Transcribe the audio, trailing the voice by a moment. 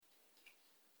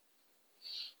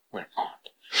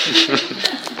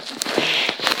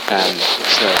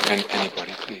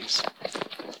Anybody, please.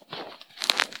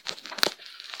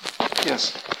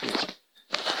 Yes, please.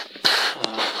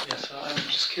 So I'm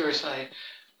just curious. I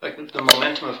like the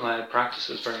momentum of my practice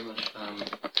is very much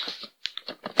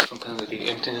from kind of the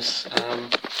emptiness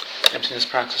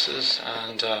practices,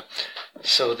 and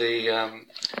so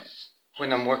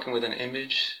when I'm working with an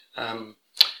image,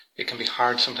 it can be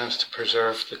hard sometimes to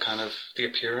preserve the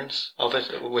appearance of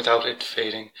it without it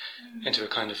fading into a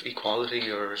kind of equality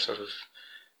or sort of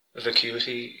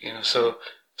vacuity, So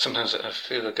sometimes I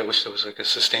feel like I wish there was like a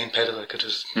sustain pedal I could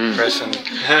just press and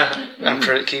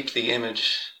keep the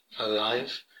image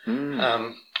alive.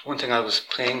 One thing I was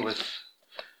playing with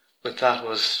that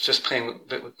was just playing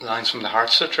with lines from the Heart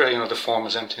Sutra, the form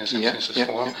is emptiness, emptiness is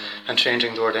form, and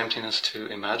changing the word emptiness to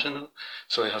imaginal.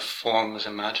 So I have form as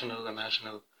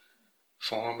imaginal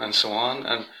form, and so on.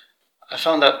 And I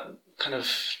found that kind of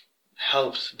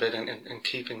helped a bit in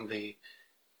keeping the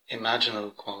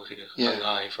imaginal quality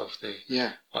alive of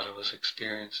what I was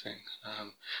experiencing.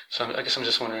 So I guess I'm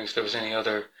just wondering if there was any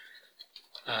other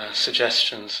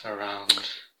suggestions around.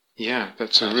 Yeah,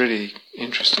 that's a really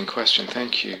interesting question.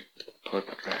 Thank you,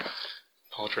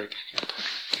 Podrick.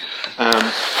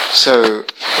 So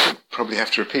I probably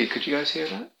have to repeat. Could you guys hear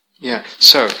that? Yeah.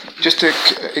 So just to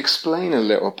explain a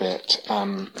little bit,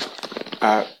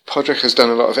 Podrick has done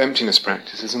a lot of emptiness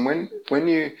practices, and when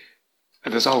you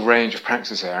there's a whole range of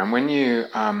practices there, and when you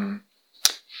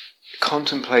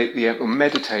contemplate or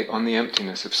meditate on the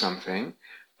emptiness of something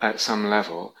at some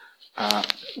level,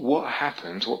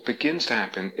 what begins to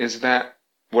happen is that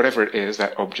whatever it is,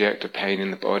 that object, a pain in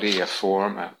the body, a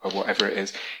form, or whatever it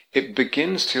is, it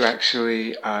begins to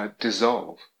actually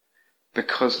dissolve,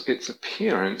 because its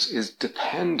appearance is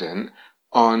dependent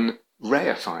on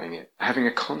reifying it, having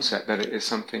a concept that it is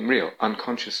something real,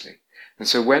 unconsciously. And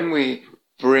so when we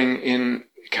bring in,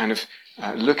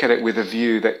 look at it with a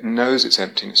view that knows its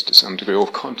emptiness to some degree, or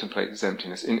contemplates its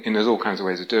emptiness, and there's all kinds of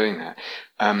ways of doing that,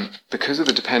 because of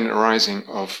the dependent arising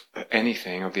of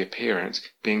anything, of the appearance,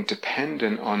 being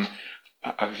dependent on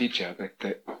avijja,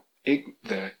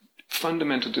 the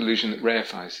fundamental delusion that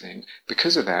reifies things,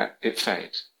 because of that, it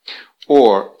fades.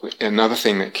 Or another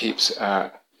thing that keeps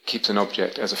an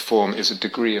object as a form is a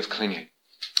degree of clinging.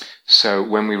 So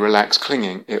when we relax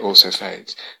clinging, it also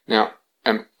fades. Now,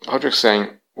 Podrick's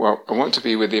saying, well, I want to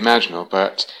be with the imaginal,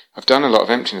 but I've done a lot of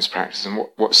emptiness practice, and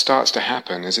what starts to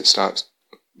happen is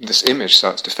this image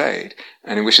starts to fade,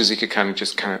 and he wishes he could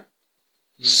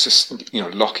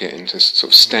lock it into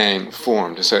sort of staying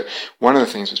formed. And so one of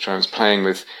the things I was playing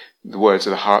with the words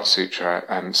of the Heart Sutra,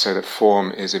 so that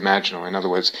form is imaginal. In other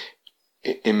words,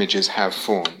 images have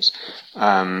forms,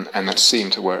 and that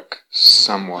seemed to work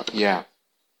somewhat,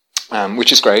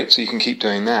 which is great. So you can keep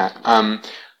doing that.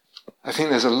 I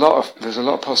think there's a lot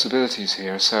of possibilities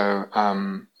here. So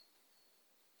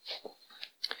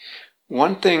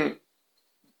one thing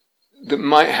that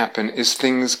might happen is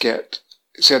things get.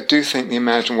 So I do think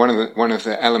one of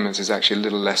the elements is actually a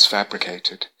little less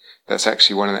fabricated. That's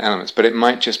actually one of the elements, but it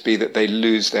might just be that they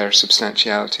lose their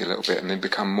substantiality a little bit and they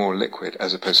become more liquid,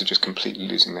 as opposed to just completely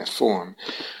losing their form.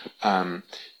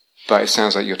 But it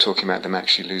sounds like you're talking about them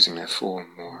actually losing their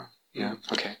form more. Yeah.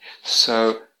 Okay.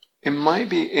 So it might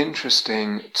be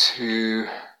interesting to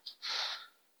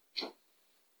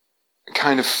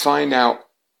kind of find out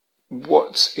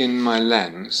what's in my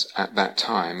lens at that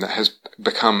time that has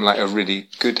become like a really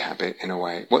good habit in a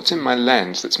way. What's in my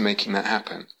lens that's making that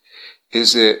happen?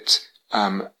 Is it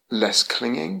less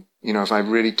clinging? Have I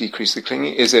really decreased the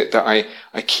clinging? Is it that I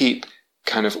keep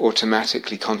kind of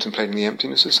automatically contemplating the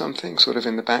emptiness of something sort of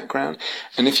in the background?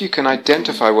 And if you can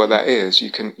identify what that is, you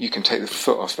can take the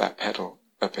foot off that pedal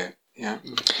a bit. Yeah.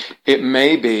 It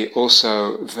may be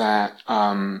also that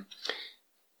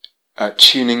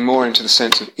tuning more into the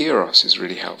sense of eros is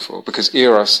really helpful, because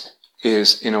eros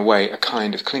is in a way a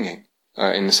kind of clinging,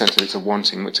 in the sense that it's a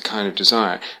wanting, it's a kind of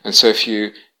desire. And so if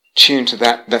you tune to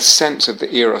that sense of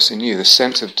the eros in you, the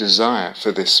sense of desire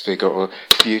for this figure or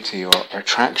beauty or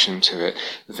attraction to it,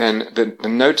 then the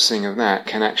noticing of that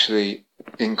can actually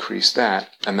increase that,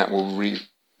 and that will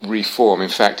reform. In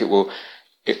fact, it will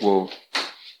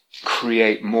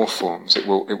create more forms. It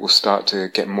will start to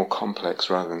get more complex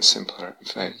rather than simpler. In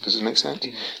fact, does it make sense?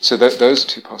 Yeah. So those are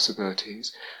two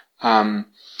possibilities.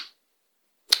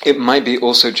 It might be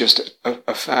also just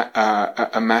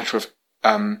a matter of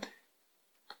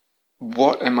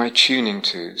what am I tuning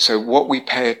to? So what we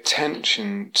pay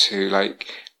attention to,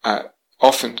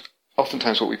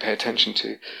 oftentimes what we pay attention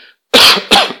to,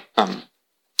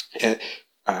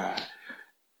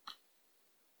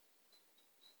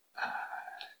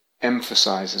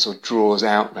 emphasizes or draws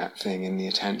out that thing in the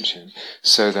attention,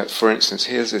 so that, for instance,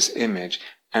 here's this image,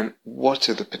 and what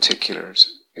are the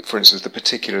particulars? For instance, the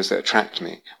particulars that attract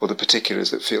me, or the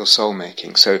particulars that feel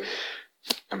soul-making. So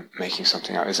I'm making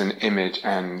something out as an image,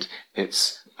 and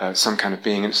it's some kind of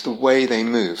being, and it's the way they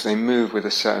move. They move with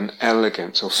a certain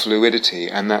elegance or fluidity,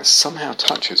 and that somehow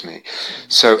touches me.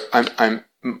 So I'm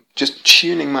just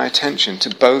tuning my attention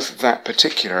to both that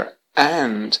particular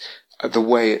and the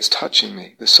way it's touching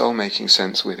me, the soul-making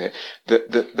sense with it.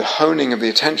 The honing of the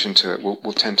attention to it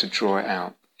will tend to draw it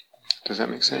out. Does that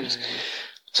make sense?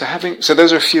 So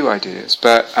those are a few ideas,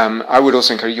 but I would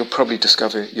also encourage, you'll probably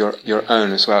discover your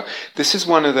own as well. This is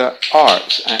one of the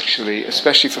arts, actually,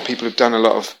 especially for people who've done a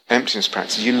lot of emptiness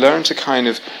practice. You learn to kind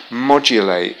of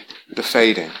modulate the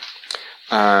fading.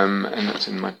 And that's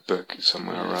in my book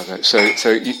somewhere or other. So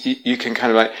you can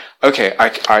kind of like, okay,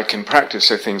 I can practice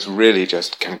so things really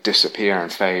just kind of disappear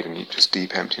and fade, and you just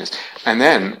deep emptiness. And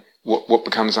then what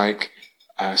becomes like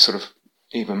sort of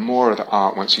even more of the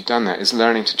art once you've done that is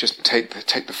learning to just take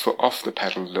the foot off the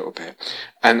pedal a little bit.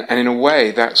 And in a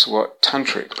way, that's what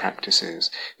tantric practice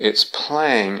is. It's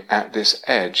playing at this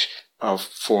edge of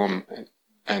form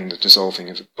and the dissolving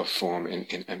of form in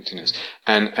emptiness.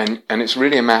 And it's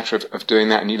really a matter of doing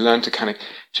that, and you learn to kind of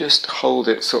just hold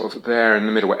it sort of there in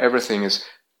the middle, where everything is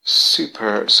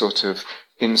super sort of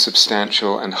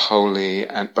insubstantial and holy,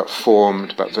 but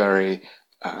formed, but very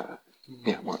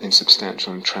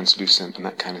insubstantial and translucent and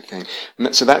that kind of thing.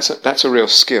 And so that's a real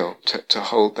skill to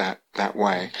hold that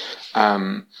way.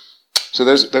 So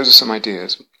those are some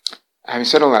ideas. Having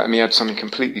said all that, let me add something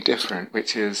completely different,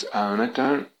 which is, and I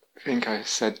don't think I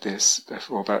said this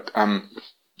before, but don't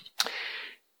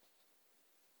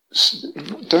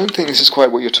think this is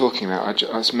quite what you're talking about.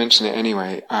 I was mentioning it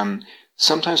anyway.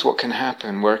 Sometimes what can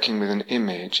happen working with an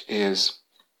image is,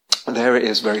 there it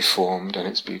is, very formed, and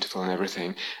it's beautiful and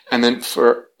everything. And then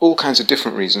for all kinds of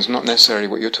different reasons, not necessarily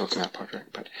what you're talking about,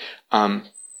 Padraig, but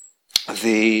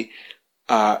the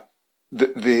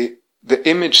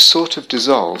image sort of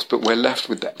dissolves, but we're left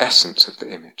with the essence of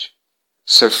the image.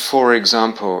 So, for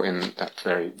example, in that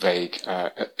very vague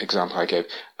example I gave,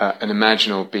 an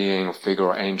imaginal being or figure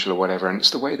or angel or whatever, and it's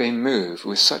the way they move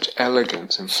with such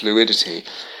elegance and fluidity,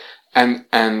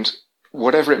 and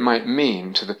whatever it might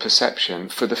mean to the perception,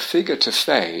 for the figure to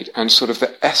fade and sort of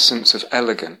the essence of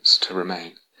elegance to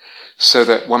remain. So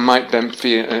that one might then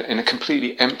be in a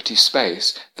completely empty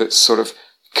space that's sort of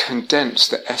condensed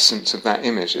the essence of that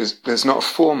image. There's not a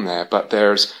form there, but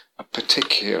there's a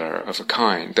particular of a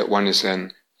kind that one is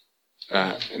then...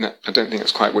 I don't think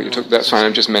that's quite what you're talking about. That's fine,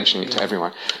 I'm just mentioning it to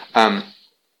everyone.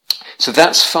 So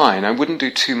that's fine. I wouldn't do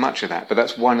too much of that, but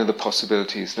that's one of the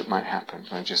possibilities that might happen.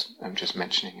 I'm just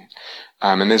mentioning it.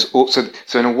 And there's also,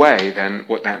 so in a way, then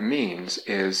what that means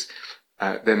is,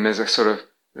 then there's a sort of,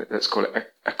 let's call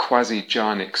it a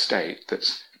quasi-jhanic state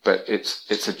but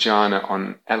it's a jhana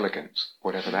on elegance,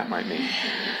 whatever that might mean.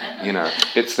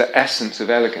 It's the essence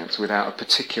of elegance without a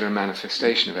particular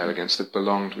manifestation of elegance that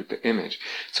belonged with the image.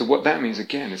 So what that means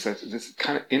again is that there's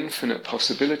kind of infinite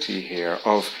possibility here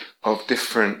of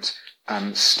different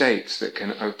states that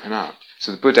can open up.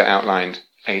 So the Buddha outlined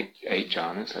eight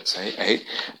jhanas, let's say, 8,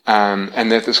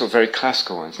 and they're the sort of very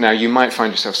classical ones. Now, you might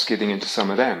find yourself skidding into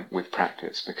some of them with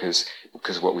practice, because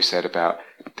of what we said about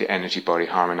the energy body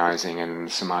harmonizing and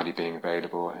the samadhi being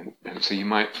available, and so you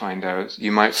might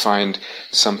find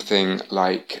something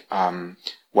like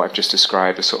what I've just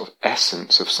described, a sort of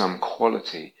essence of some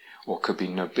quality, or could be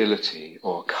nobility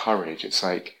or courage. It's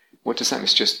like, what does that mean?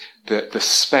 It's just the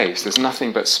space. There's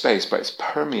nothing but space, but it's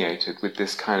permeated with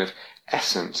this kind of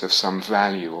essence of some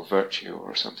value or virtue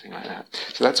or something like that.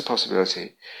 So that's a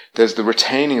possibility. There's the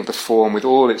retaining of the form with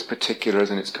all its particulars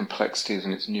and its complexities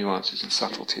and its nuances and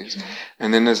subtleties. Mm-hmm.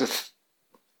 And then there's if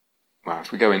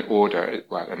we go in order,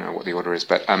 I don't know what the order is,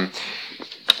 but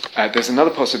there's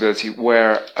another possibility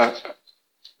where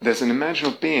there's an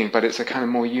imaginal being, but it's a kind of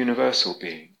more universal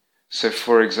being. So,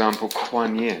 for example,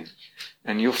 Kuan Yin.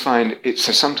 And you'll find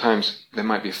so sometimes there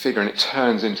might be a figure and it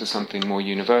turns into something more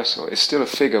universal. It's still a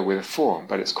figure with a form,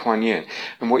 but it's Kuan Yin.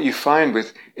 And what you find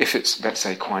with, if it's, let's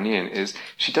say, Kuan Yin, is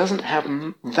she doesn't have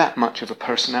that much of a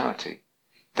personality.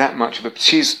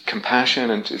 She's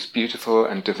compassion and is beautiful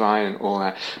and divine and all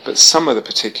that, but some of the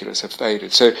particulars have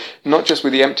faded. So not just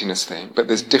with the emptiness thing, but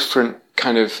there's different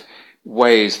kind of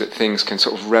ways that things can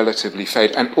sort of relatively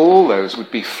fade. And all those would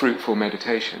be fruitful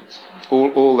meditations.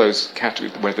 All those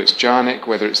categories, whether it's jhanic,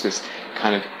 whether it's this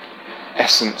kind of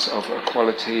essence of a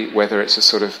quality, whether it's a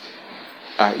sort of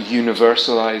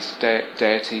universalized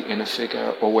deity in a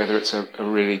figure, or whether it's a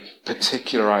really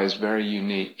particularized, very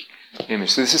unique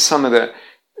image. So this is some of the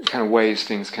kind of ways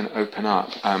things can open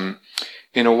up.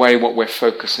 In a way, what we're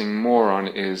focusing more on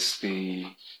is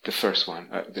the first one,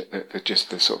 just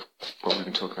the sort of what we've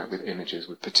been talking about with images,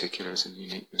 with particulars and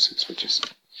uniquenesses, which is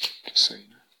just so you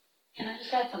know. Can I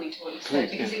just add something to what you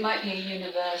said? Because it might be a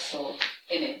universal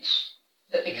image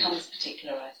that becomes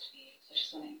particularized for you. So I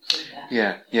just want to include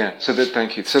that. Yeah. So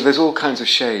thank you. So there's all kinds of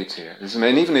shades here.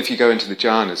 And even if you go into the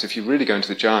jhanas, if you really go into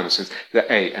the jhanas, there's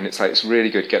the 8, and it's like, it's really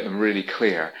good, get them really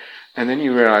clear. And then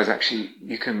you realize actually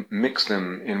you can mix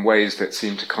them in ways that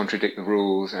seem to contradict the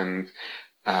rules and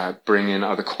bring in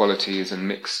other qualities and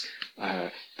mix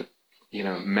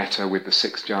metta with the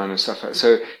 6th jhana and stuff like that.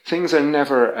 So things are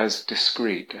never as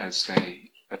discrete as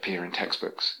they appear in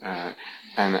textbooks.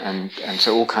 And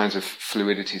so all kinds of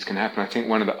fluidities can happen. I think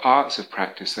one of the arts of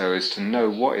practice, though, is to know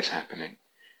what is happening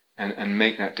and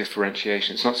make that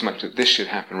differentiation. It's not so much that this should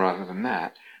happen rather than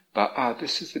that, but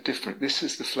this is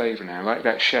the flavour now. Like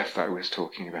that chef that I was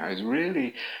talking about, is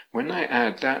really, when I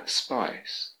add that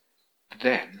spice,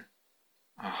 then,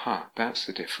 that's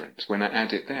the difference. When I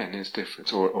add it then, it's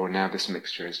different. Or now this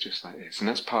mixture is just like this. And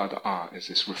that's part of the art, is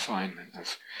this refinement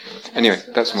of... Anyway,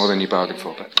 that's more than you bargained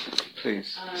for, but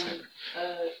please.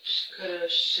 Could a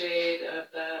shade of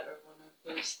that, or one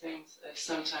of those things, I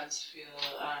sometimes feel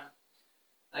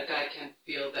like I can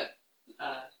feel that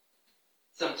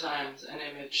sometimes an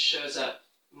image shows up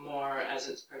more as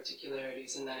its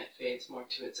particularities and then it fades more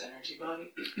to its energy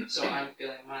body. So I'm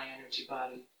feeling my energy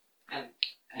body and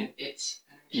its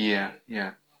energy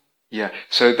body. Yeah.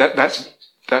 So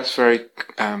that's very,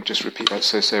 just repeat that.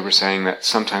 So we're saying that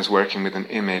sometimes working with an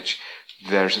image,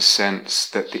 there's a sense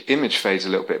that the image fades a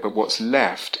little bit, but what's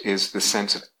left is the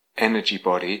sense of energy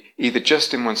body, either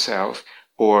just in oneself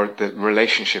or the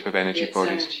relationship of energy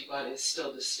bodies. Energy body is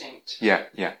still distinct.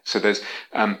 Yeah. So there's,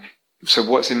 so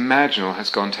what's imaginal has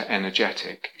gone to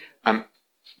energetic.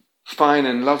 Fine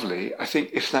and lovely. I think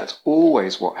if that's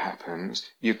always what happens,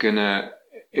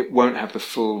 it won't have the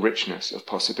full richness of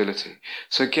possibility.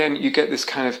 So again, you get this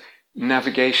kind of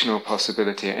navigational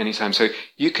possibility at any time. So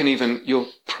you'll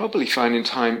probably find in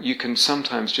time, you can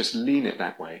sometimes just lean it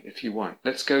that way if you want.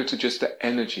 Let's go to just the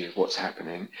energy of what's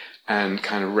happening and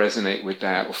kind of resonate with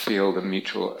that, or feel the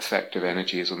mutual effect of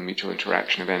energies or the mutual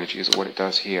interaction of energies, or what it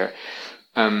does here.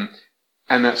 And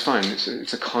that's fine.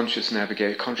 It's a conscious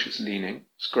navigation, conscious leaning.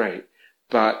 It's great.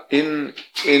 But in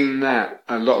that,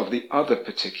 a lot of the other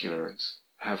particulars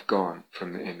have gone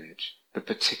from the image. The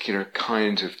particular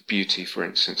kind of beauty, for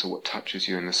instance, or what touches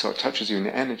you in the soul, touches you in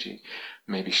the energy,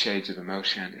 maybe shades of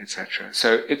emotion, etc.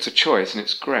 So it's a choice, and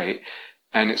it's great,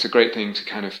 and it's a great thing to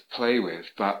kind of play with.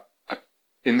 But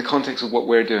in the context of what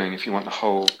we're doing, if you want the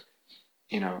whole,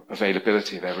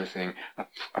 availability of everything,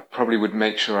 I probably would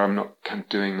make sure I'm not kind of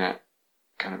doing that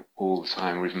kind of all the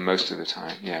time, or even most of the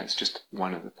time. Yeah, it's just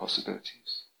one of the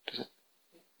possibilities. Does it?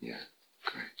 Yeah,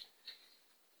 great.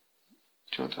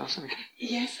 Do you want to ask something?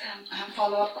 Yes, a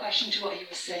follow-up question to what you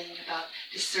were saying about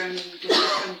discerning the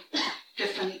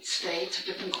different states or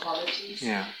different qualities.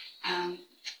 Yeah.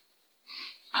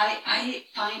 I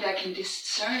find I can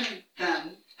discern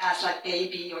them as like A,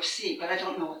 B, or C, but I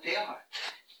don't know what they are.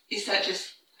 Is that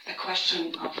just a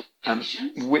question of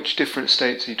patience? Which different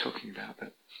states are you talking about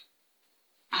then?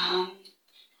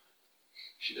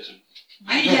 She doesn't.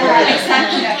 Yeah,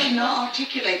 exactly. I cannot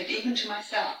articulate it even to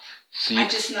myself. So I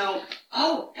just know,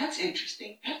 that's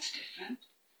interesting, that's different.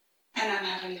 And I'm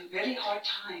having a very hard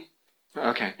time.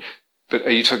 Okay. But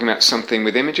are you talking about something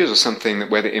with images, or something that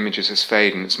where the images has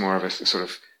faded and it's more of a sort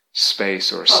of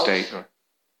space or a state? Or...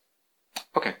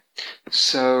 Okay.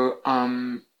 So,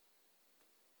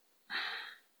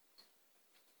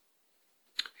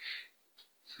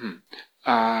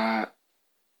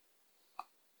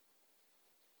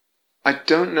 I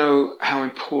don't know how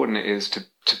important it is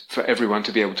for everyone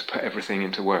to be able to put everything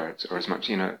into words, or as much,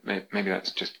 maybe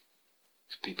that's just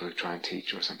people who try and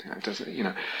teach or something like that, doesn't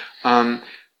it,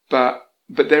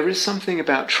 but there is something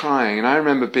about trying, and I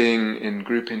remember being in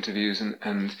group interviews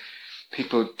and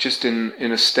people just in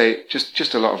a state,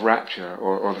 just a lot of rapture,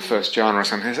 or the first jhana or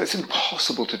something. It's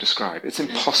impossible to describe. It's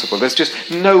impossible. There's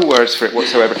just no words for it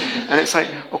whatsoever. And it's like,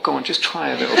 go on, just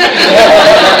try a little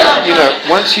bit.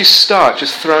 Once you start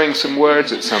just throwing some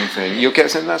words at something, you'll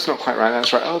get something, that's not quite right,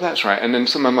 that's right, that's right. And then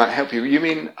someone might help you. You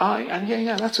mean,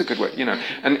 yeah, that's a good word,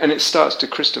 and it starts to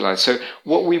crystallize. So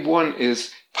what we want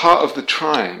is part of the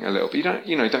trying a little bit.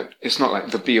 It's not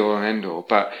like the be all and end all,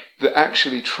 but the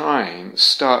actually trying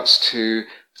starts to,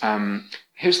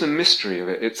 here's the mystery of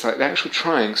it. It's like the actual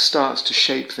trying starts to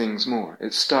shape things more. They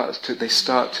start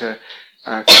to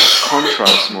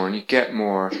contrast more, and you get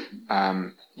more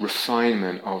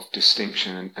refinement of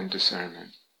distinction and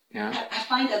discernment. Yeah. I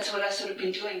find that's what I've sort of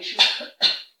been doing, choose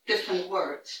different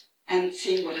words and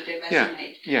seeing whether they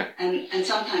resonate. Yeah. And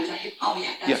sometimes I hit,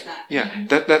 that's that. Yeah,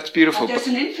 that's beautiful. But there's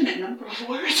an infinite number of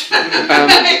words.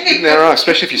 There are,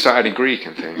 especially if you start adding Greek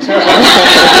and things. So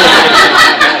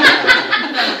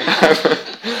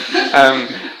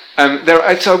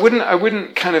I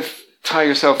wouldn't kind of tie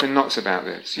yourself in knots about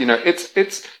this. You know, it's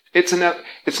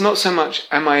not so much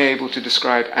am I able to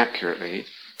describe accurately.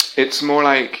 It's more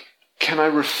like, can I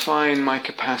refine my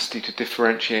capacity to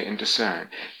differentiate and discern?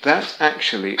 That's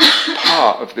actually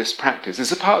part of this practice.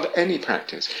 It's a part of any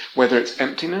practice, whether it's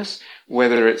emptiness,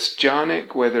 whether it's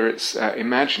jhanic, whether it's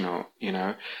imaginal, you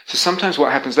know. So sometimes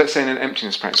what happens, let's say in an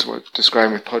emptiness practice, what I'm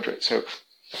describing with Podrick, so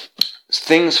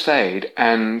things fade,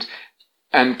 and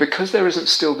because there isn't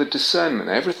still the discernment,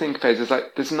 everything fades, it's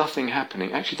like there's nothing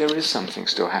happening. Actually, there is something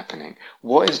still happening.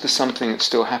 What is the something that's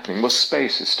still happening? Well,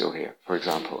 space is still here, for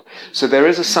example. So there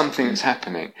is a something that's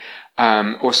happening.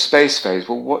 Or space fades.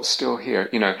 Well, what's still here?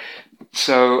 You know,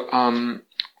 so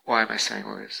why am I saying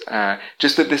all this?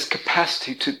 Just that this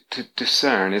capacity to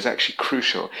discern is actually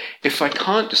crucial. If I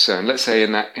can't discern, let's say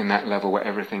in that level where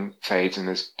everything fades and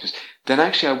there's just, then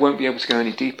actually I won't be able to go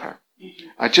any deeper.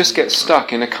 I just get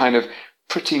stuck in a kind of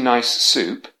pretty nice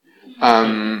soup,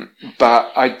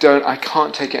 but I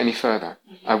can't take it any further.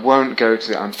 I won't go to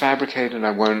the unfabricated,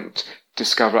 I won't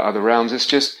discover other realms.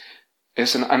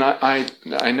 And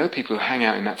I know people who hang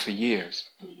out in that for years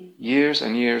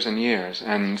and years and years,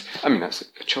 and I mean that's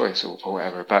a choice or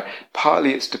whatever, but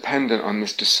partly it's dependent on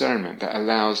this discernment that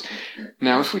allows.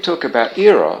 Now if we talk about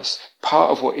eros,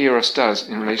 part of what eros does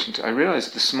in relation to, I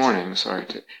realized this morning,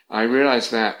 I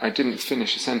realized that I didn't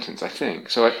finish a sentence, I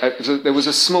think, so there was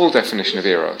a small definition of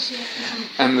eros,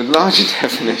 and the larger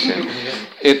definition,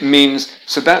 it means,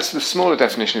 so that's the smaller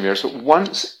definition of eros, but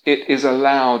once it is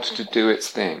allowed to do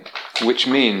its thing, which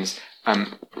means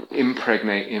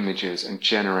impregnate images and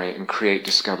generate and create,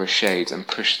 discover shades and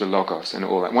push the logos and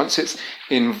all that. Once it's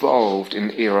involved in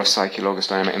the eros, psyche, logos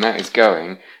dynamic, and that is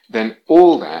going, then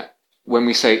all that, when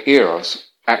we say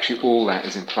eros, actually all that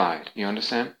is implied. You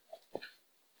understand?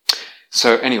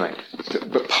 So anyway,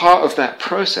 but part of that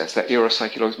process, that eros,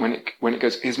 psyche, logos, when it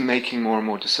goes, is making more and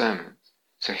more discernment.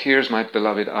 So here's my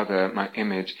beloved other, my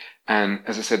image, and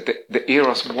as I said, the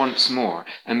eros wants more.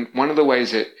 And one of the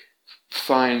ways it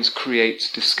finds,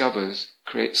 discovers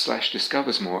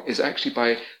more is actually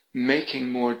by making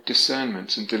more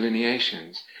discernments and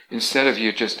delineations. Instead of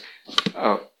you just,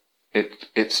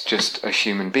 it's just a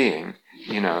human being,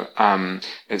 you know,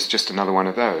 it's just another one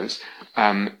of those.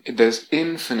 There's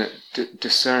infinite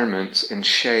discernments and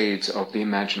shades of the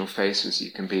imaginal faces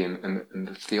you can be, and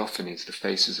the theophanies, the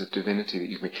faces of divinity that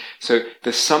you can be. So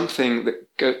there's something that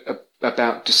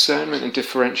about discernment and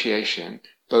differentiation,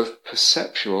 both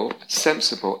perceptual,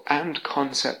 sensible, and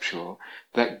conceptual,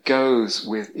 that goes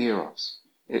with eros.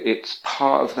 It's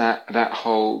part of that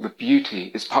whole, the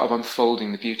beauty, it's part of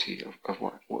unfolding the beauty of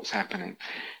what's happening.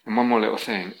 And one more little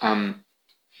thing. I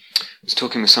was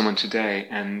talking with someone today,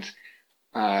 and,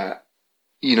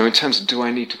 you know, in terms of do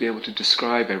I need to be able to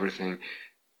describe everything,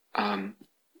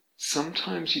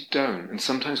 sometimes you don't, and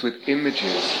sometimes with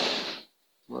images,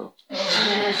 well.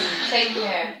 Take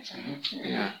care.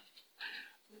 Yeah.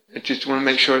 I just want to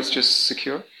make sure it's just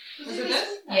secure. Was it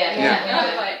this?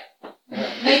 Yeah.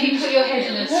 Maybe put your head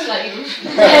in a slightly.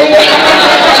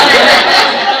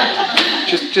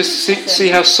 just see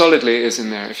how solidly it is in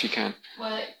there, if you can.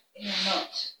 Well, not.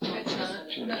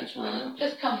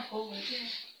 Just come forward.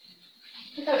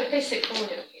 Yeah. If they sit forward,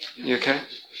 it'll be. You okay?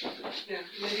 Yeah.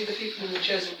 Maybe the people in the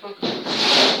chairs in front.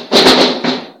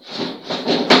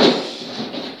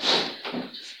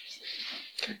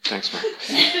 Okay, thanks, Mark.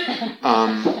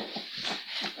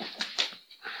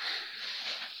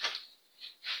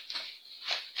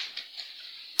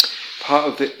 Part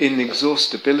of the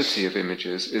inexhaustibility of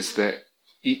images is that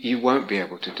you won't be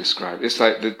able to describe. It's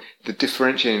like the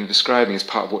differentiating and describing is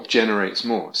part of what generates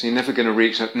more. So you're never going to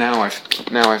reach that. Now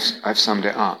I've summed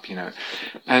it up, you know.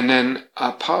 And then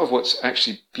part of what's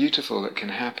actually beautiful that can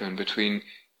happen between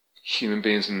human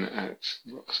beings, and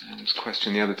Roxanne's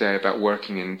question the other day about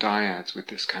working in dyads with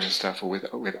this kind of stuff or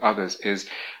with others, is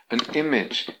an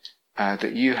image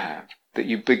that you have, that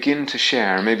you begin to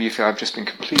share, and maybe you feel I've just been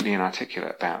completely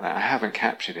inarticulate about that, I haven't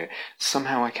captured it,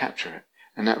 somehow I capture it.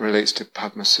 And that relates to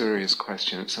Padma Surya's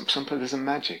question. Sometimes there's a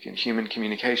magic in human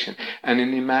communication, and in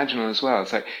the imaginal as well.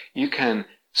 It's like you can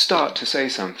start to say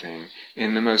something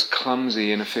in the most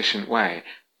clumsy, inefficient way,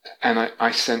 and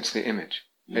I sense the image.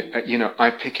 You know, I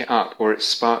pick it up, or it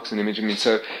sparks an image in me.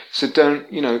 So don't,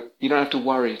 you know, you don't have to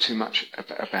worry too much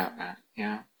about that.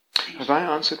 Yeah. Have I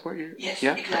answered what you? Yes.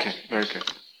 Yeah. Exactly. Okay. Very good.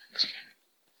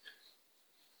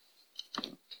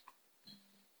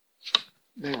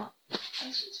 There you are. I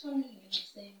was just wondering, in the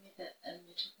same way that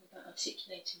we're talking about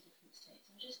articulating different states,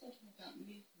 I'm just thinking about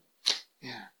movement.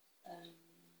 Yeah.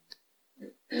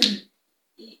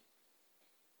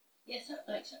 Yes,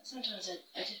 like sometimes I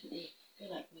definitely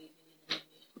feel like moving in the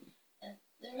mood, and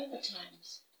there are other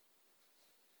times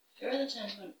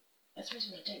when I suppose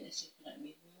when I don't necessarily feel like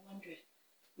moving, I wonder if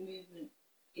movement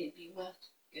it'd be worth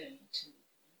going to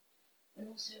movement,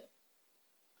 and also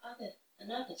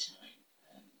another time.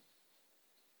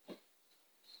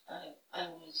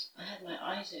 I had my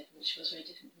eyes open, which was very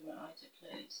different from my eyes are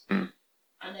closed,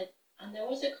 and there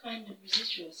was a kind of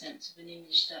residual sense of an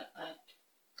image that I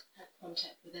had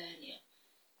contact with earlier,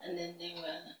 and then there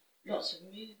were lots of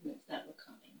movements that were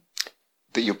coming.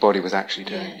 That your body was actually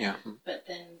doing, yeah. But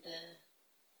then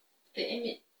the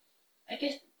image, I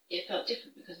guess it felt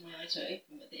different because my eyes were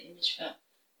open, but the image felt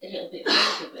a little bit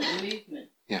vaguer, but the movement.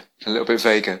 Yeah, a little bit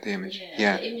vaguer, the image.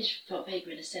 Yeah. The image felt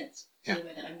vaguer in a sense, in the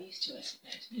way that I'm used to, I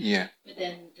suppose. Yeah. But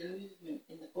then the movement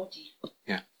in the body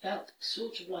felt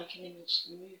sort of like an image,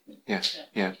 the movement.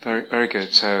 Yeah, very, very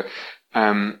good. So,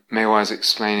 Mei is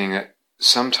explaining that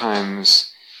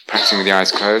sometimes practicing with the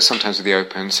eyes closed, sometimes with the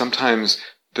open, sometimes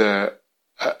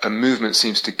a movement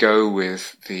seems to go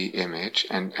with the image,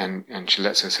 and she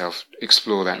lets herself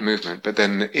explore that movement, but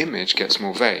then the image gets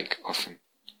more vague often.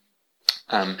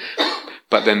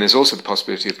 But then there's also the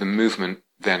possibility of the movement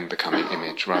then becoming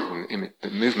image rather than the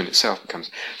movement itself becomes.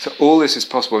 So all this is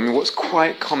possible. I mean, what's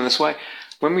quite common, that's why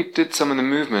when we did some of the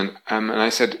movement, and I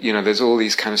said, there's all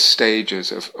these kind of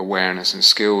stages of awareness and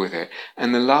skill with it.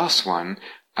 And the last one,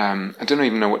 I don't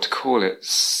even know what to call it,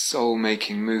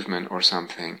 soul-making movement or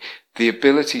something. The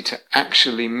ability to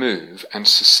actually move and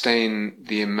sustain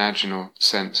the imaginal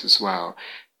sense as well,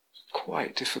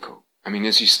 quite difficult. I mean,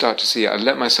 as you start to see, I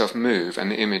let myself move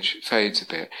and the image fades a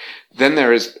bit. Then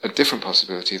there is a different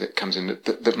possibility that comes in,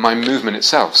 that my movement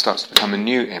itself starts to become a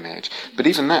new image. But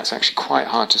even that's actually quite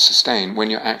hard to sustain when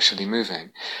you're actually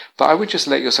moving. But I would just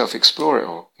let yourself explore it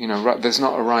all. There's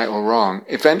not a right or wrong.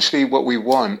 Eventually what we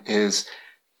want is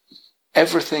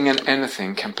everything and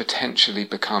anything can potentially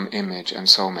become image and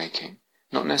soul-making.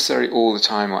 Not necessarily all the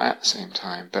time or at the same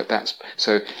time, but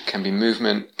so it can be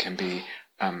movement, can be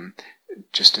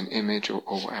just an image or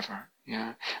whatever.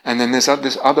 Yeah. And then there's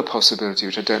this other possibility,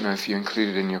 which I don't know if you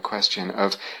included in your question,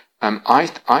 of I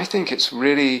think it's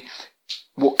really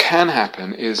what can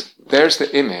happen is there's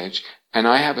the image, and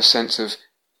I have a sense of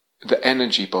the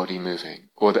energy body moving,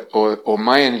 or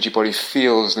my energy body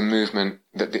feels the movement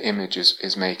that the image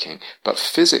is making, but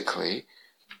physically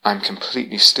I'm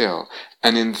completely still.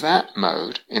 And in that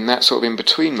mode, in that sort of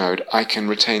in-between mode, I can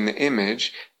retain the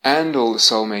image and all the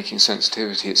soul-making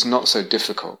sensitivity. It's not so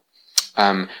difficult.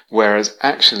 Whereas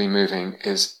actually moving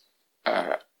is,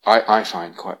 I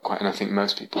find quite, and I think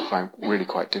most people find really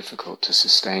quite difficult to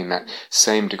sustain that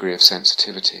same degree of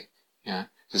sensitivity. Yeah.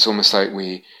 It's almost like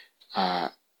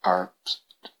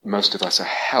most of us are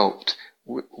helped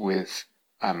with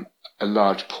a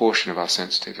large portion of our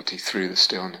sensitivity through the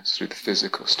stillness, through the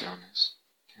physical stillness.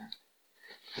 Yeah.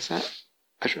 Does that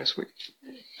address what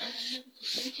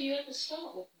Do you ever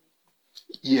start with?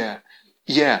 Yeah.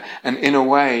 And in a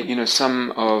way,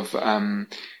 some of, I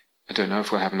don't know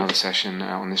if we'll have another session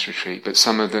on this retreat, but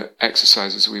some of the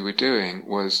exercises we were doing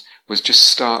was just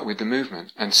start with the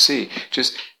movement and see.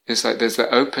 It's like there's the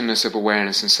openness of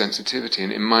awareness and sensitivity,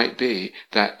 and it might be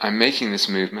that I'm making this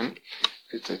movement,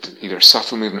 it's either a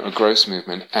subtle movement or gross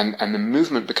movement, and the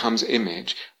movement becomes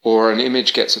image, or an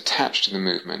image gets attached to the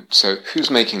movement. So who's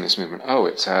making this movement? Oh,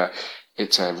 it's a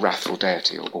wrathful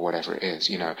deity or whatever it is,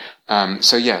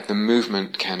 So yeah, the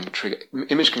movement can trigger,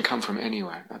 image can come from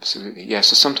anywhere, absolutely. Yeah,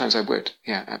 so sometimes I would,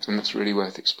 yeah, and that's really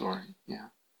worth exploring, yeah.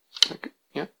 Okay,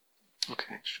 yeah?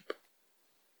 Okay,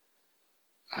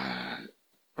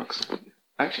 Roxanne.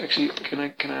 Actually, can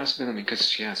I ask Villamy, because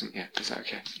she hasn't yet, is that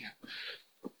okay? Yeah.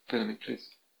 Villamy, please.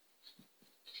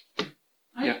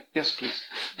 Yeah, yes, please.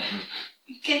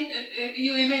 Can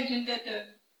you imagine that the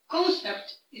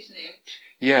concept is named?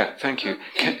 Yeah, thank you.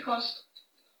 Because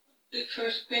the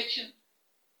first question,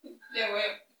 there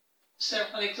were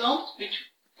several examples which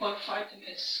qualified them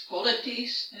as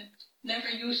qualities and never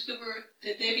used the word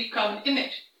that they become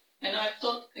image. And I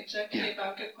thought exactly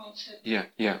about the concept.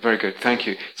 Yeah, very good. Thank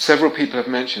you. Several people have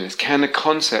mentioned this. Can a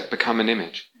concept become an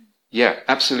image? Yeah,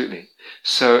 absolutely.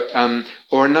 So,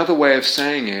 or another way of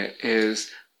saying it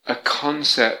is a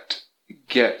concept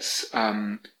gets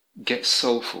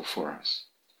soulful for us.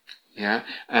 Yeah,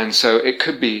 and so it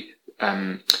could be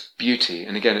beauty,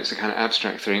 and again, it's a kind of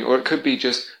abstract thing, or it could be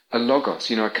just logos,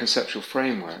 a conceptual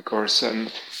framework, or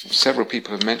several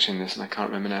people have mentioned this, and I can't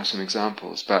remember now some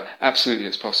examples, but absolutely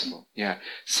it's possible. Yeah.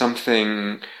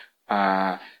 Something,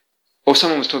 or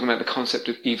someone was talking about the concept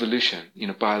of evolution,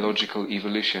 biological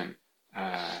evolution,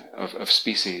 of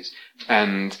species,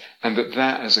 and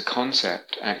that as a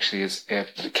concept actually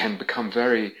can become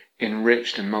very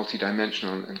enriched and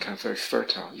multidimensional and kind of very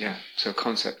fertile. Yeah. So a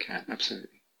concept can,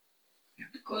 absolutely. Yeah.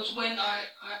 Because when I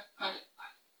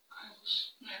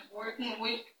was working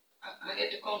with, I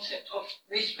had the concept of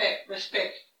respect,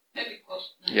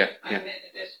 because I meant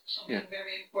it as something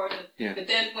very important. Yeah. But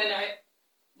then when I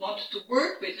wanted to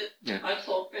work with it, I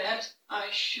thought perhaps I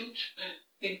should,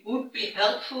 it would be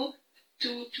helpful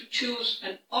to choose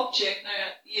an object,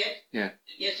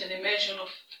 yes, an imaginal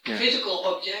physical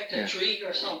object, a tree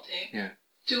or something,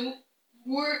 to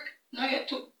work,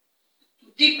 to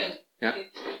deepen it.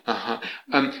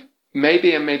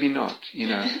 Maybe and maybe not,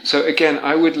 So again,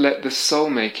 I would let the soul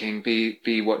making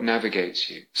be what navigates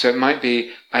you. So it might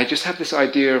be, I just have this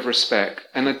idea of respect,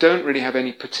 and I don't really have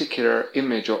any particular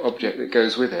image or object that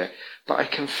goes with it, but I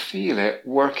can feel it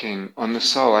working on the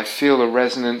soul. I feel the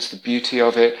resonance, the beauty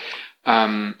of it,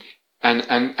 and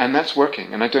that's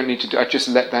working. And I don't need to I just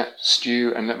let that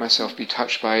stew and let myself be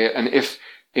touched by it. And if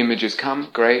images come,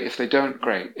 great. If they don't,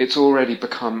 great. It's already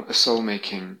become a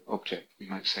soul-making object, we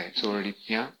might say. It's already,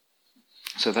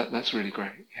 So that's really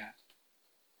great, yeah.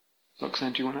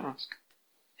 Roxanne, do you want to ask?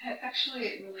 Actually,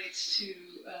 it relates to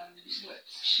what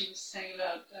she was saying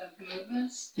about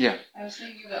movements. Yeah. I was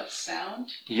thinking about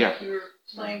sound. Yeah. We were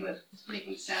playing with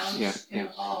making sounds in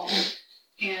the hall,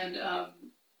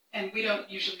 and we don't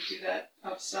usually do that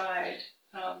outside,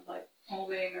 like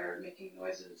humming or making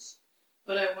noises.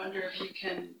 But I wonder if you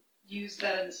can use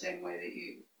that in the same way that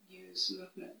you use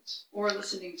movement or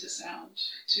listening to sound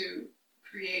to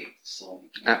create soul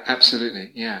making.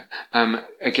 Absolutely, yeah.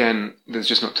 Again, there's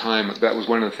just not time. That was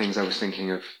one of the things I was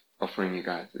thinking of offering you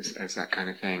guys as that kind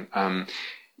of thing.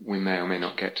 We may or may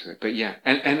not get to it, but yeah,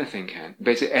 anything can.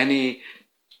 Basically,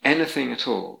 anything at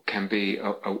all can be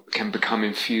can become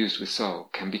infused with soul,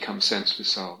 can become sensed with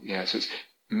soul. Yeah, so it's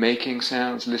making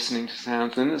sounds, listening to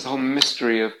sounds. Then there's the whole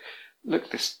mystery of, look,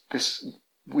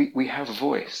 we have a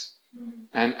voice,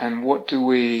 and what do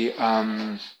we,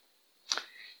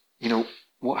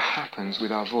 what happens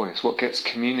with our voice? What gets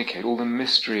communicated? All the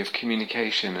mystery of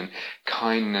communication and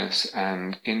kindness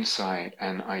and insight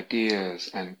and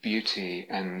ideas and beauty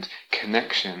and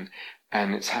connection.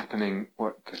 And it's happening,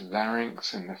 the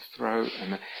larynx and the throat,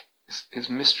 and there's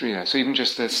mystery there. So even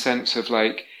just the sense of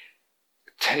like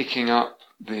taking up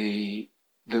the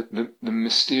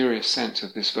mysterious sense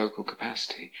of this vocal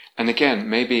capacity. And again,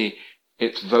 maybe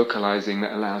it's vocalizing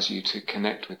that allows you to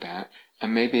connect with that,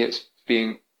 and maybe it's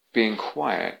being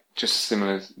quiet, just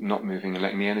similar as not moving and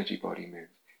letting the energy body move,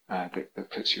 that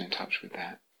puts you in touch with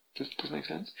that. Does that make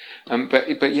sense?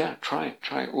 But yeah, try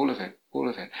all of it.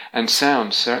 And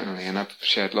sound, certainly, and I've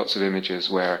shared lots of images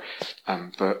where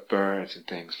birds and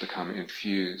things become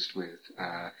infused with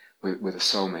a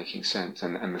soul-making sense,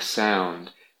 and the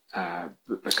sound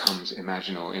becomes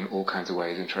imaginal in all kinds of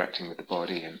ways, interacting with the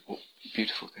body and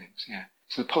beautiful things, yeah.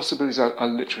 So the possibilities are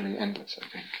literally endless, I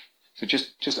think. So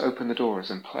just open the doors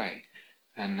and play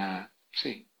and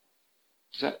see.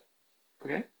 Is that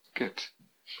okay? Good.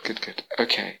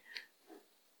 Okay.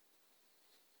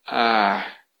 Well,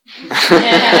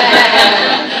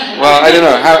 I don't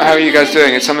know. How are you guys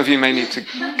doing? Some of you may need to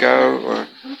go, or...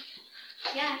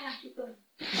 Yeah, I have to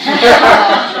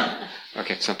go.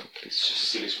 Okay, simple, please. Just a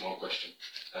silly small question.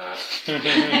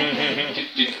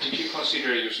 Did you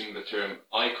consider using the term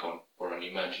icon for an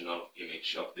imaginal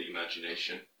image of the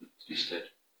imagination instead?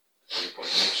 At any point,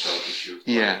 if you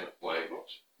why not?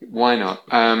 Why not?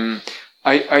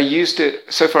 I used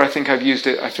it, so far I think I've used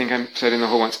it, I think I said in the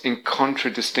hall once, in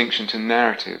contradistinction to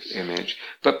narrative image.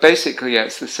 But basically, yeah,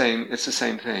 it's the same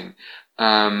thing.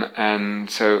 And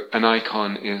so an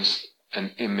icon is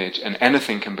an image, and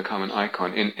anything can become an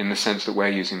icon in the sense that we're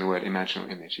using the word imaginal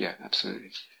image. Yeah,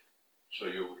 absolutely. So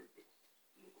you would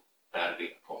badly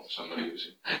upon somebody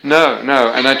using? No,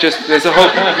 and there's a whole...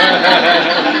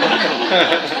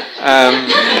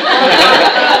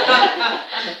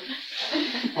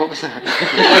 What was that?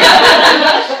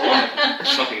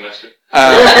 Something less good.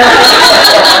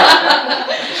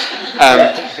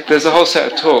 There's a whole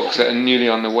set of talks that are newly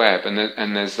on the web, and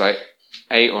there's like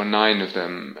 8 or 9 of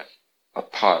them are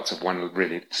parts of one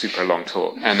really super long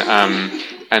talk,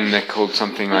 and they're called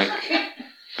something like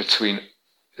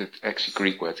actually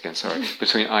Greek words again, sorry,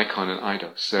 between icon and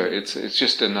eidos. So it's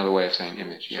just another way of saying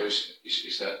image. Yeah.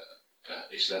 So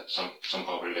is that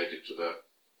somehow related to the,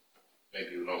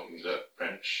 maybe in the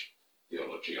French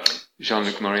theology on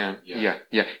Jean-Luc Marian. Yeah.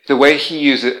 The way he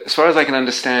uses it, as far as I can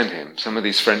understand him, some of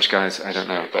these French guys, I don't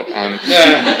know, but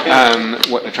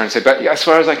what they're trying to say. But as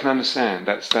far as I can understand,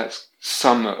 that's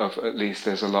some of, at least,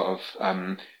 there's a lot of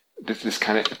this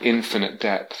kind of infinite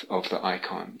depth of the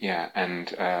icon. Yeah,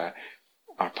 and our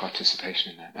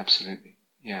participation in that, absolutely.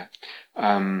 Yeah.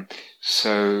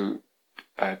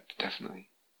 Definitely.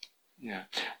 Yeah.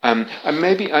 I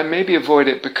maybe avoid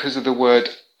it because of the word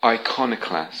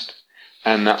iconoclast.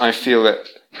 And I feel that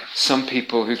some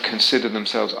people who consider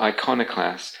themselves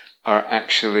iconoclasts are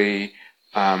actually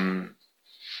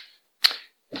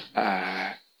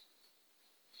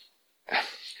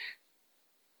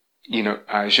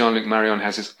Jean-Luc Marion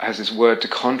has his word to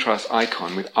contrast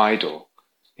icon with idol,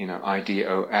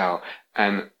 IDOL,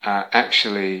 and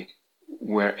actually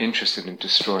we're interested in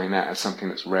destroying that as something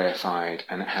that's reified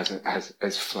and it has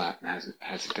flat and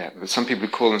has depth. But some people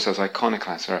who call themselves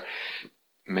iconoclasts are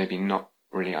maybe not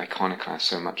really iconoclasts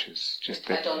so much as just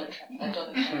that.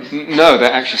 No,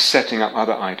 they're actually setting up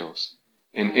other idols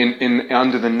in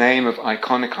under the name of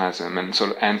iconoclasm and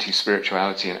sort of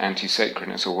anti-spirituality and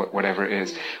anti-sacredness or whatever it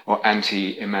is, or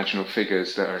anti-imaginal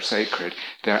figures that are sacred.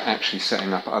 They're actually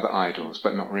setting up other idols,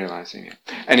 but not realizing it.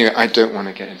 Anyway, I don't want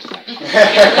to get into that. Did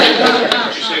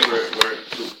you say we're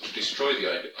to destroy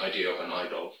the idea of an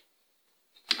idol?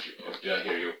 Did I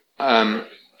hear you?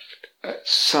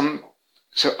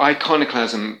 So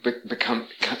iconoclasm can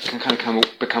kind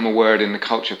of become a word in the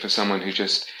culture for someone who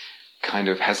just kind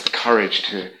of has the courage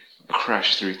to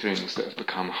crash through things that have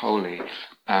become holy.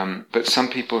 But some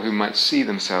people who might see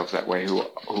themselves that way,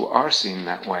 who are seen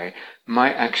that way,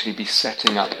 might actually be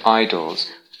setting up idols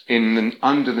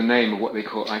under the name of what they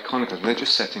call iconoclasm. They're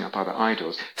just setting up other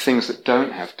idols, things that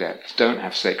don't have depth, don't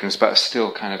have sacredness, but are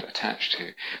still kind of attached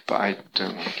to. But I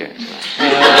don't want to get into that.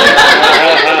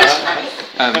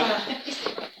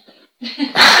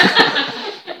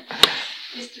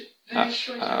 Just a very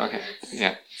short okay.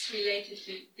 Yeah. It's related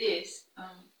to this.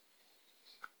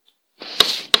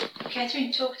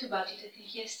 Catherine talked about it, I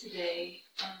think, yesterday.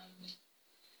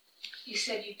 You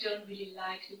said you don't really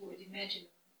like the word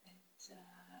imaginal, and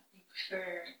you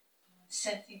prefer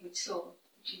sensing with soul,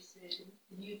 which is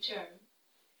the new term.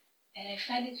 And I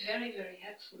find it very, very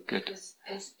helpful. Good. Because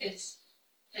as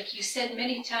like you said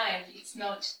many times, it's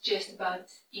not just about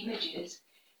images.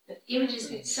 But images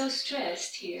get so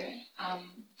stressed here,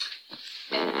 and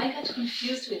I got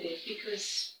confused with it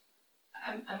because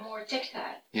I'm more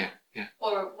tactile. Yeah.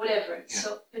 Or whatever. Yeah.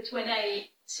 So, but when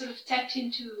I sort of tapped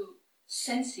into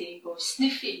sensing or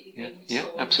sniffing,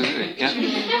 Absolutely.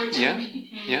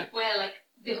 Yeah. Well, like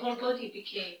the whole body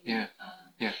became.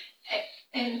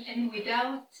 And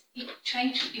without it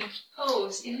trying to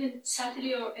impose, even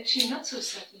subtly or actually not so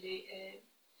subtly,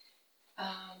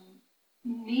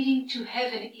 needing to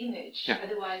have an image,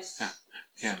 otherwise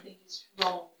something is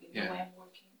wrong in the way I'm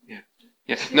working.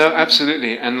 Yeah, no,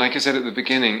 absolutely. And like I said at the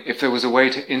beginning, if there was a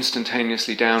way to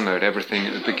instantaneously download everything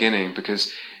at the beginning,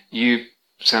 because you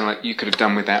sound like you could have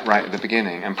done with that right at the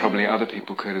beginning, and probably other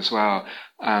people could as well.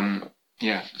 So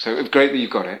it's great that you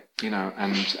got it,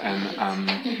 and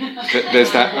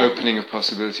there's that opening of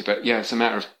possibility. But yeah, it's a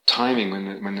matter of timing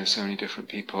when there's so many different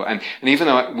people. And even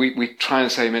though we try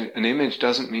and say an image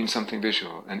doesn't mean something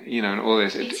visual, and and all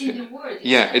this. It's in the word.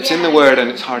 It's in the word, and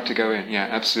it's hard to go in. Yeah,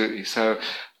 absolutely. So.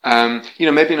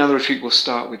 Maybe another retreat will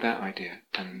start with that idea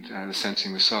and the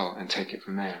sensing with soul and take it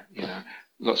from there.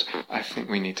 I think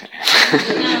we need to end.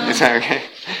 Is that okay?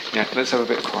 Yeah, let's have a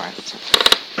bit of quiet.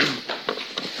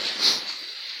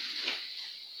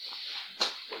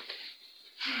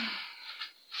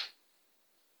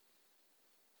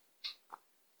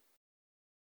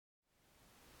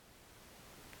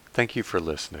 Thank you for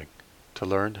listening. To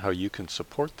learn how you can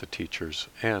support the teachers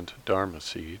and Dharma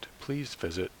Seed, please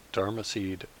visit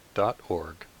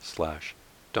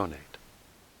dharmaseed.org/donate.